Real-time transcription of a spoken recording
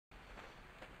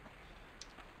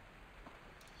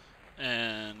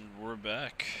And we're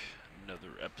back. Another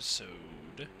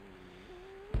episode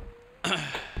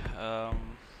of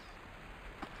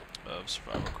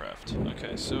Survival Craft.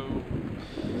 Okay, so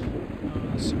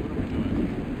let's see, what are we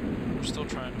doing? We're still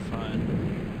trying to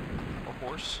find a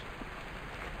horse,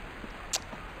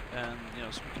 and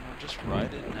so we can just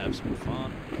ride it and have some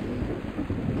fun.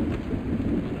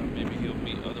 Maybe he'll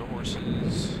meet other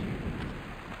horses.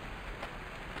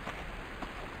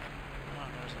 Oh,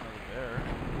 there's another bear.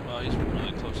 Well, he's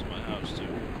really close to my house too.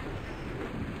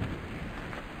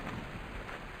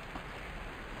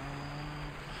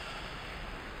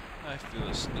 I feel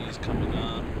a sneeze coming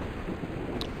on.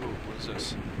 Ooh, what is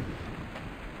this?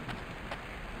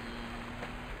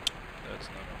 That's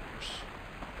not a horse.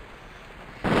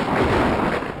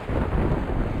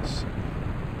 Let's see.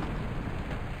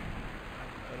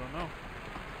 I don't know.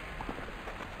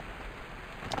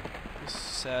 This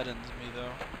saddens me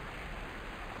though.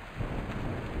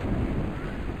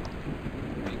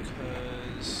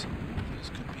 Because this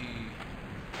could be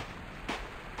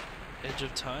edge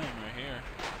of time right here.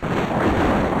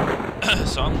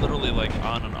 So I'm literally like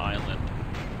on an island,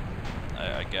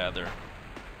 I gather.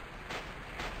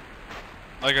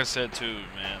 Like I said too,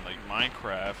 man, like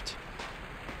Minecraft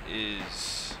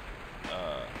is,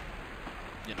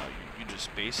 you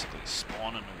just basically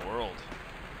spawn in the world.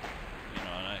 And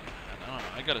I don't know,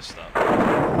 I gotta stop.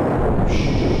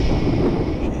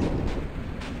 Shit.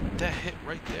 That hit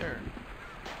right there.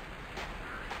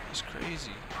 That's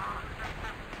crazy.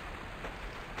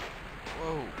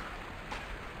 Whoa.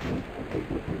 We're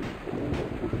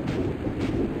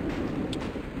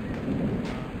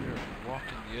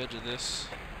walking the edge of this.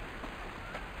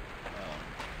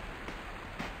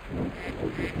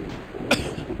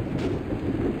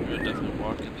 We're definitely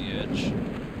walking the edge.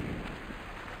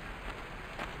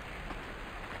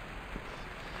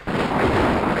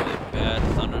 Really bad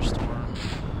thunderstorm.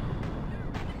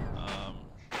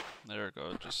 There we go.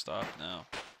 Just stop now.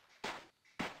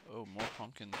 Oh, more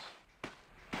pumpkins.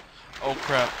 Oh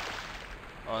crap!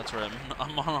 Oh, that's right.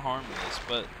 I'm unharmless,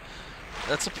 but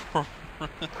that's a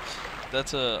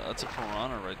that's a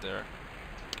piranha right there.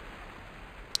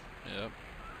 Yep.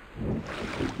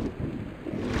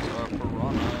 Those are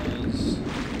piranhas.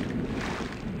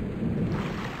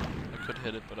 I could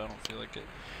hit it, but I don't feel like it.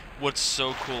 What's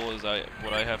so cool is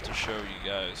what I have to show you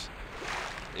guys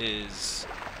is,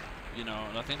 and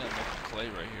I think that might be clay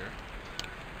right here.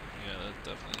 Yeah, that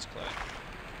definitely is clay.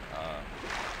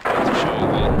 I'll have to show you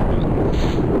later, but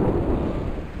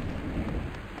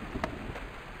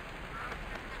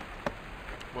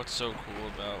what's so cool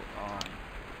about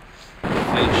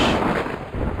fish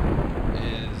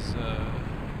is oh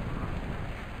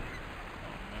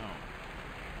no.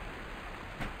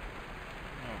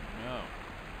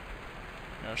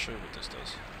 Here, I'll show you what this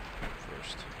does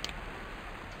first.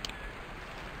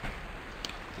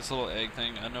 This little egg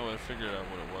thing, I figured out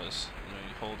what it was.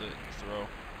 You hold it and you throw.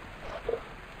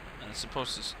 And it's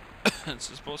supposed to it's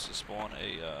supposed to spawn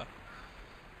a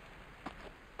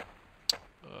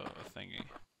thingy.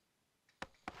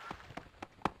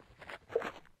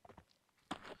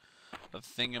 A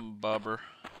thingamabobber.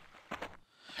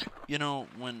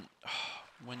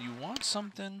 When you want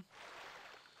something,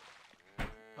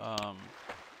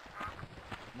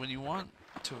 when you want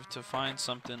to find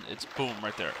something, it's boom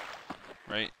right there,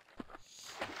 right?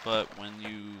 But when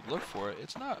you look for it,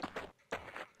 it's not.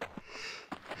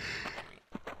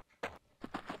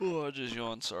 Oh, I just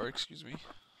yawned. Sorry, excuse me.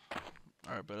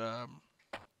 All right, but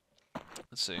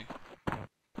let's see.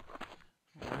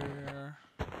 Where?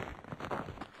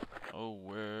 Oh,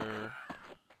 where?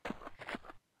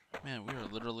 Man, we are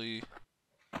literally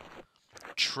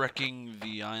trekking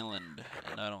the island,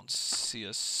 and I don't see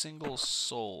a single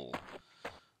soul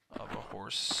of a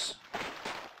horse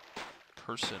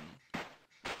person.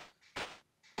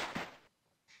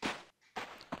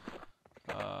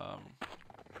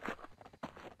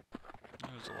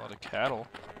 There's a lot of cattle,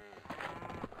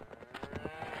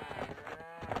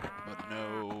 but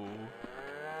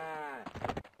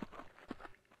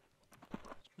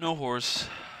no horse.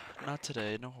 Not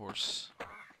today, no horse.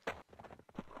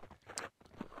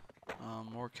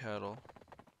 More cattle.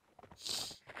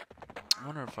 I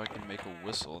wonder if I can make a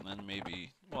whistle, and then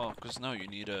maybe, well, because no, you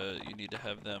need to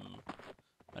have them.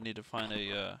 I need to find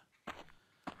an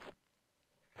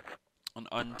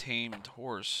untamed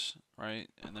horse, right?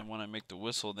 And then when I make the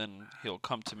whistle, then he'll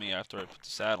come to me after I put the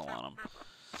saddle on him.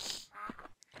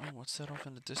 Oh, what's that off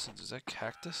in the distance? Is that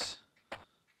cactus?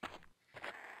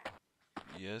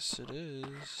 Yes, it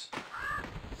is.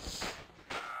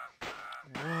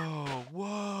 Whoa,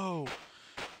 whoa,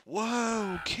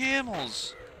 whoa,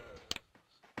 camels!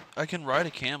 I can ride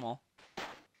a camel.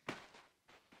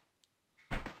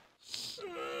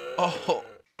 Oh.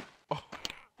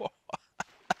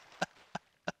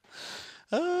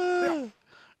 Ah.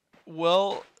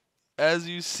 Well, as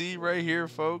you see right here,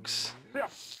 folks,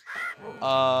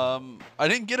 I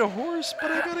didn't get a horse,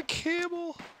 but I got a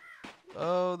camel.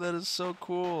 Oh, that is so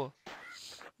cool.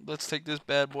 Let's take this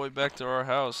bad boy back to our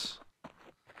house.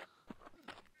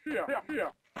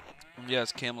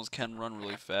 Yes, camels can run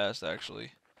really fast,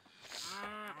 actually.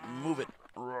 Move it.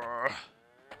 Roar.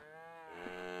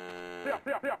 Yeah,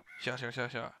 yeah, yeah,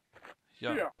 yeah.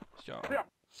 Yeah, yeah.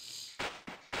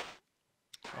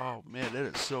 Oh, man, that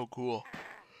is so cool.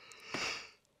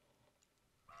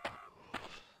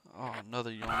 Oh,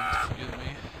 another yawn, forgive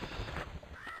me.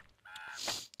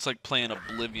 It's like playing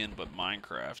Oblivion, but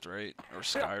Minecraft, right? Or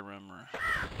Skyrim, or...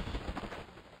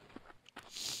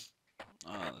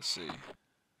 let's see.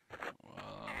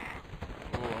 Oh,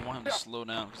 I want him to slow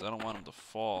down, because I don't want him to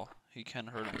fall. He can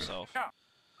hurt himself.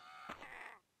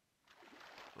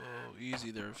 Oh,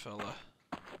 easy there, fella.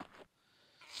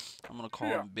 I'm gonna call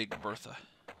him Big Bertha.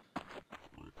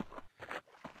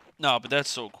 No, but that's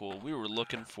so cool. We were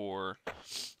looking for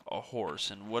a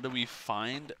horse, and what do we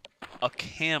find? A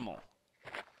camel.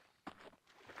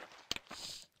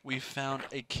 We found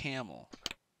a camel.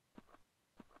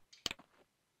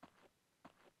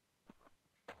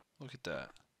 Look at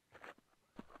that.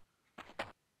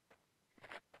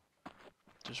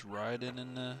 Just riding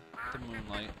in the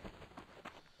moonlight.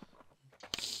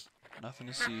 Nothing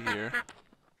to see here.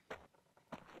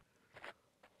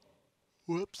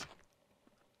 Whoops.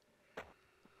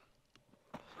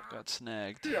 Got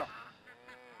snagged.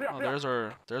 Oh, there's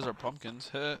our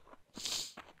pumpkins.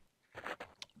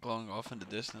 Blowing off in the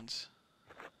distance.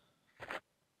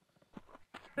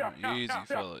 Right, easy,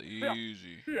 fella.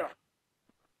 Easy.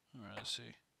 Alright, let's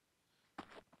see.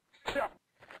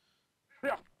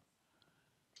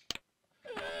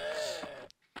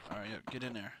 Alright, yep, get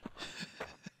in there.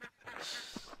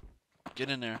 Get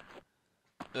in there.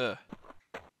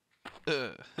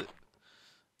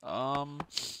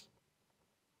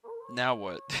 Now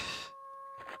what?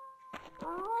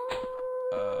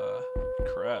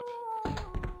 Crap.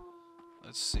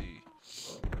 Let's see.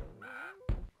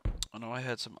 I know I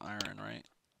had some iron, right?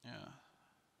 Yeah.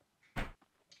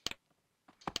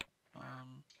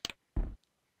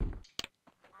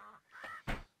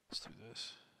 Let's do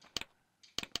this.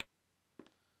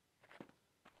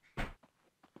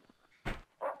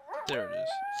 There it is.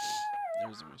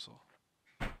 There's the whistle.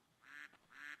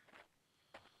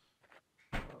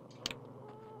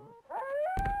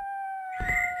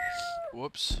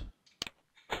 Whoops.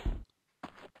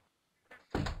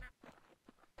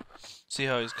 See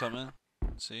how he's coming?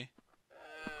 See?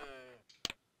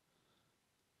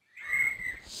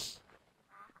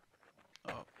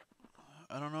 Oh.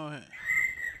 I don't know.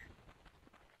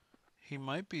 He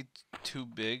might be too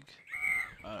big.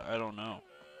 I don't know.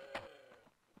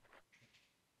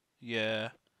 Yeah.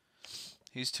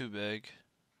 He's too big.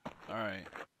 Alright.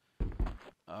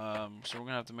 So we're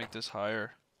gonna have to make this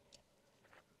higher.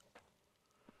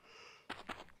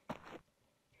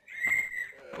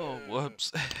 Oh,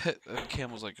 whoops. That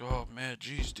camel's like, oh man,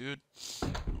 jeez, dude.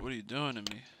 What are you doing to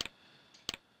me?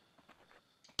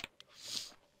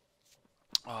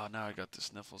 Oh, now I got the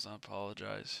sniffles. I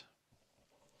apologize.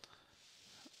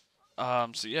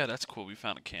 So yeah, that's cool. We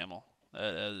found a camel.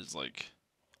 That is, like,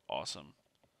 awesome.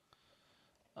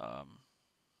 I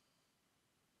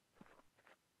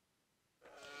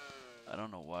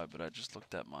don't know why, but I just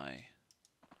looked at my...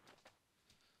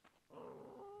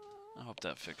 I hope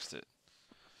that fixed it,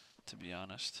 to be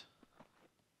honest.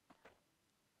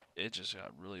 It just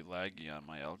got really laggy on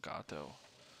my Elgato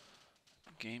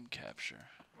game capture.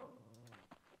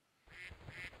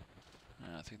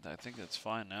 Yeah, I think that's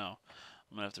fine now.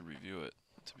 I'm gonna have to review it,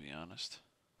 to be honest.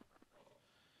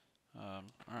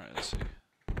 Alright, let's see.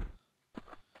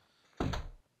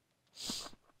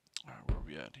 Alright, where are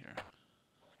we at here?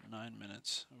 9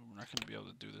 minutes. We're not gonna be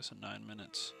able to do this in 9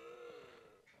 minutes.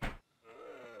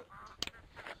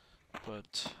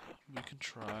 But we can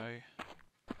try.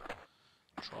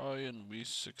 Try and we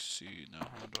succeed. Now,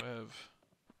 how do I have...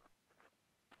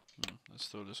 let's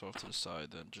throw this off to the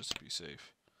side then, just to be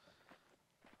safe.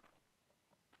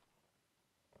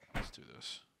 Let's do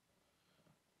this.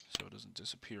 So it doesn't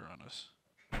disappear on us.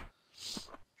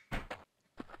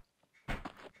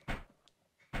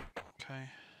 Okay.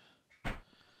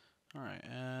 Alright,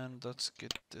 and let's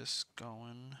get this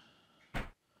going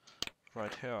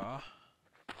right here.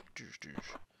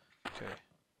 Okay.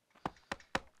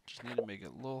 Just need to make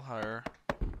it a little higher.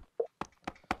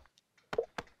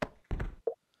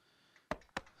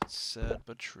 Sad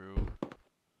but true.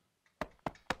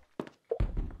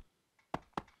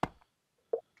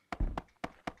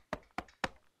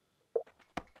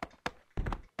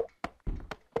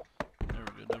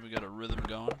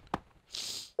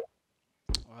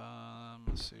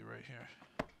 Let's see right here.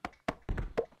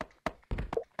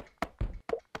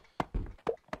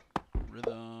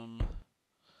 Rhythm.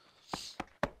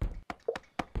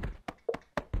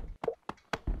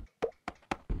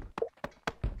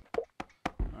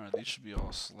 Alright, these should be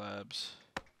all slabs.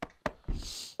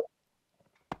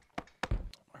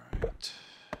 Alright.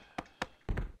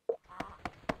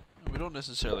 We don't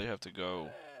necessarily have to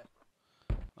go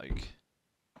like,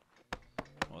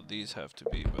 well, these have to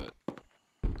be, but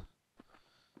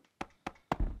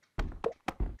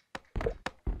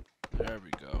there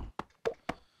we go.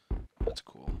 That's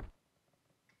cool.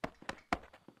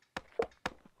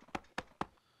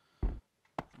 And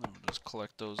then we'll just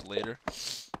collect those later.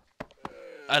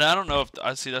 And I don't know if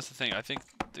I see, that's the thing. I think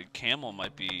the camel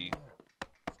might be,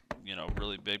 you know,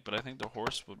 really big, but I think the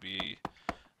horse would be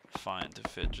fine to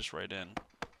fit just right in.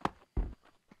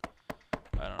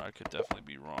 I don't know. I could definitely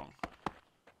be wrong.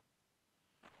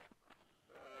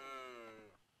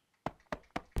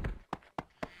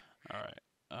 Alright.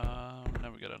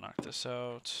 Now we gotta knock this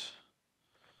out.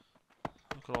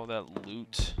 Look at all that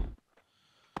loot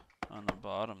on the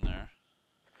bottom there.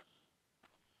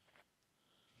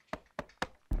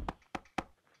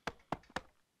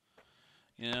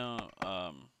 You know,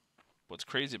 what's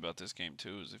crazy about this game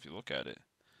too is if you look at it,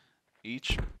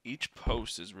 each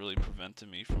post is really preventing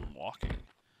me from walking.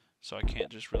 So I can't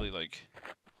just really, like,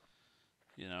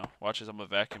 you know, watch as I'm a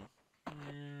vacuum.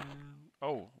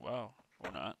 Oh, wow.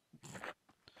 Or not.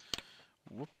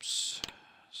 Whoops.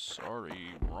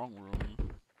 Sorry, wrong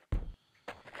room.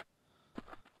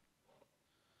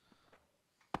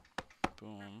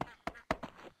 Boom.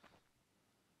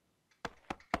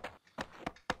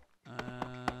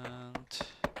 And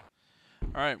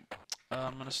alright,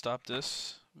 I'm gonna stop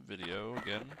this video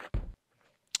again,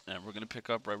 and we're gonna pick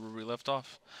up right where we left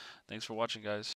off. Thanks for watching, guys.